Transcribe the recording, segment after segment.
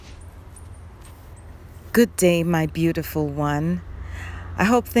Good day, my beautiful one. I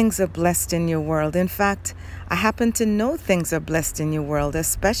hope things are blessed in your world. In fact, I happen to know things are blessed in your world,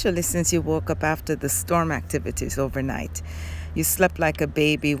 especially since you woke up after the storm activities overnight. You slept like a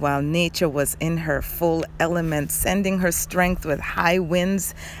baby while nature was in her full element, sending her strength with high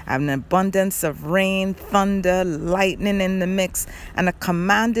winds, an abundance of rain, thunder, lightning in the mix, and a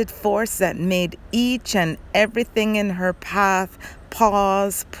commanded force that made each and everything in her path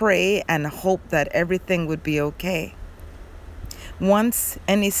pause, pray, and hope that everything would be okay. Once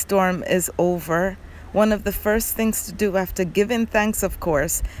any storm is over, one of the first things to do after giving thanks, of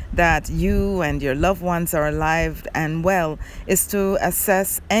course, that you and your loved ones are alive and well, is to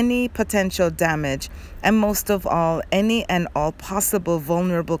assess any potential damage and, most of all, any and all possible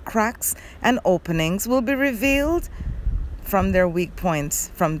vulnerable cracks and openings will be revealed from their weak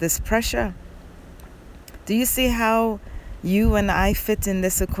points from this pressure. Do you see how you and I fit in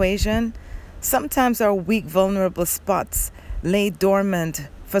this equation? Sometimes our weak, vulnerable spots lay dormant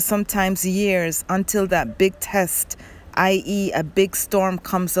for sometimes years until that big test, i.e., a big storm,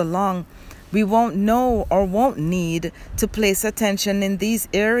 comes along. We won't know or won't need to place attention in these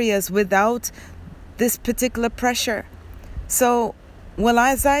areas without this particular pressure. So, well,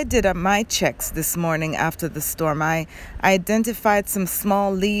 as I did at my checks this morning after the storm, I identified some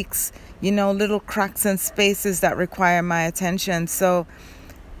small leaks, little cracks and spaces that require my attention. So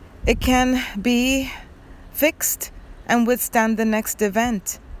it can be fixed and withstand the next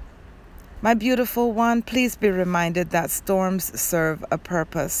event. My beautiful one, please be reminded that storms serve a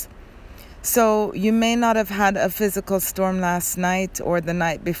purpose. So you may not have had a physical storm last night or the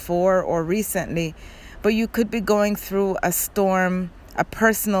night before or recently, but you could be going through a storm, a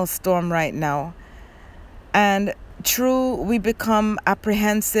personal storm right now. And true, we become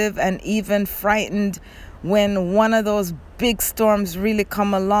apprehensive and even frightened when one of those big storms really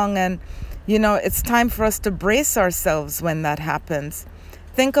come along, and it's time for us to brace ourselves when that happens.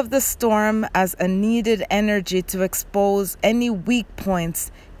 Think of the storm as a needed energy to expose any weak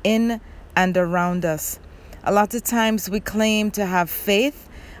points in and around us. A lot of times we claim to have faith,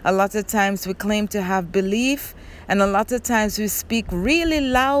 a lot of times we claim to have belief, and a lot of times we speak really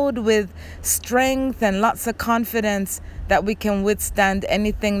loud with strength and lots of confidence that we can withstand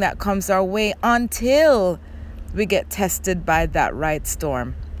anything that comes our way until we get tested by that right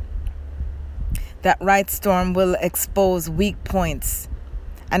storm. That right storm will expose weak points,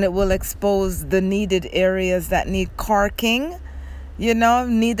 and it will expose the needed areas that need corking,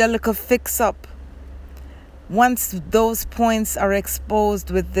 need a little fix up. Once those points are exposed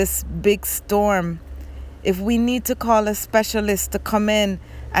with this big storm, if we need to call a specialist to come in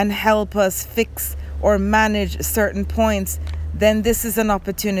and help us fix or manage certain points, then this is an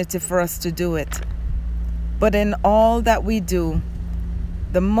opportunity for us to do it. But in all that we do,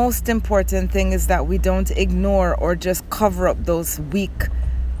 the most important thing is that we don't ignore or just cover up those weak,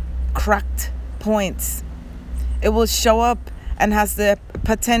 cracked points. It will show up and has the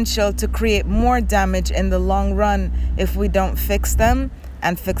potential to create more damage in the long run if we don't fix them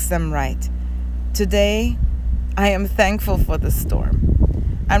and fix them right. Today, I am thankful for the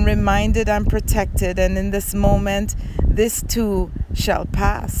storm. I'm reminded I'm protected, and in this moment, this too shall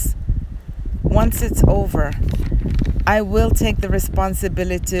pass. Once it's over, I will take the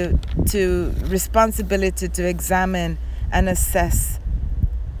responsibility to examine and assess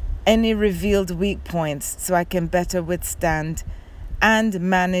any revealed weak points so I can better withstand and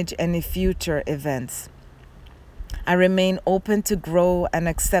manage any future events. I remain open to grow and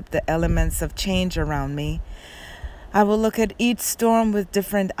accept the elements of change around me. I will look at each storm with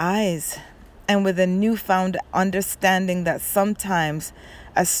different eyes and with a newfound understanding that sometimes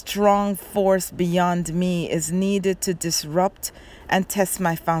a strong force beyond me is needed to disrupt and test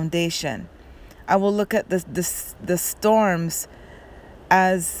my foundation. I will look at the storms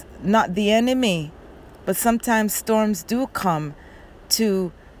as not the enemy, but sometimes storms do come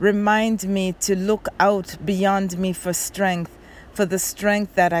to remind me to look out beyond me for strength, for the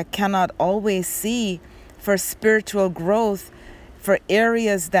strength that I cannot always see, for spiritual growth, for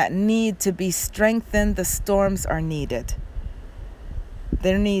areas that need to be strengthened. The storms are needed.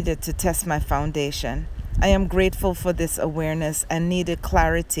 They're needed to test my foundation. I am grateful for this awareness and needed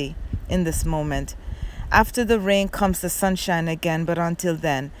clarity in this moment. After the rain comes the sunshine again, but until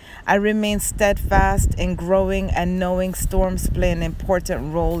then, I remain steadfast in growing and knowing storms play an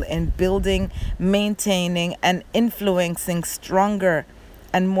important role in building, maintaining, and influencing stronger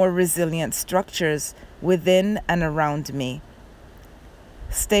and more resilient structures within and around me.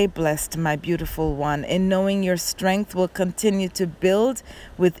 Stay blessed, my beautiful one, in knowing your strength will continue to build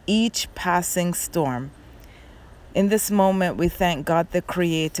with each passing storm. In this moment, we thank God, the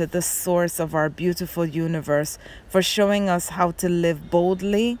Creator, the source of our beautiful universe, for showing us how to live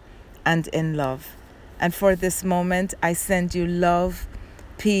boldly and in love. And for this moment, I send you love,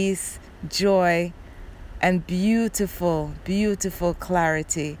 peace, joy, and beautiful, beautiful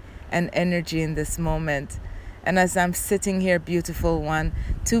clarity and energy in this moment. And as I'm sitting here, beautiful one,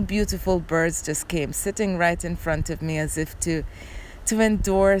 two beautiful birds just came sitting right in front of me as if to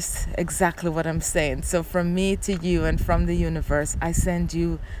endorse exactly what I'm saying. So from me to you and from the universe, I send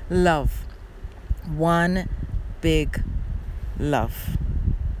you love. One big love.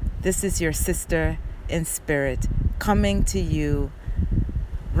 This is your sister in spirit coming to you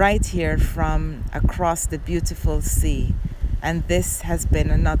right here from across the beautiful sea. And this has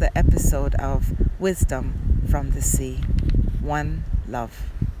been another episode of Wisdom from the Sea. One love.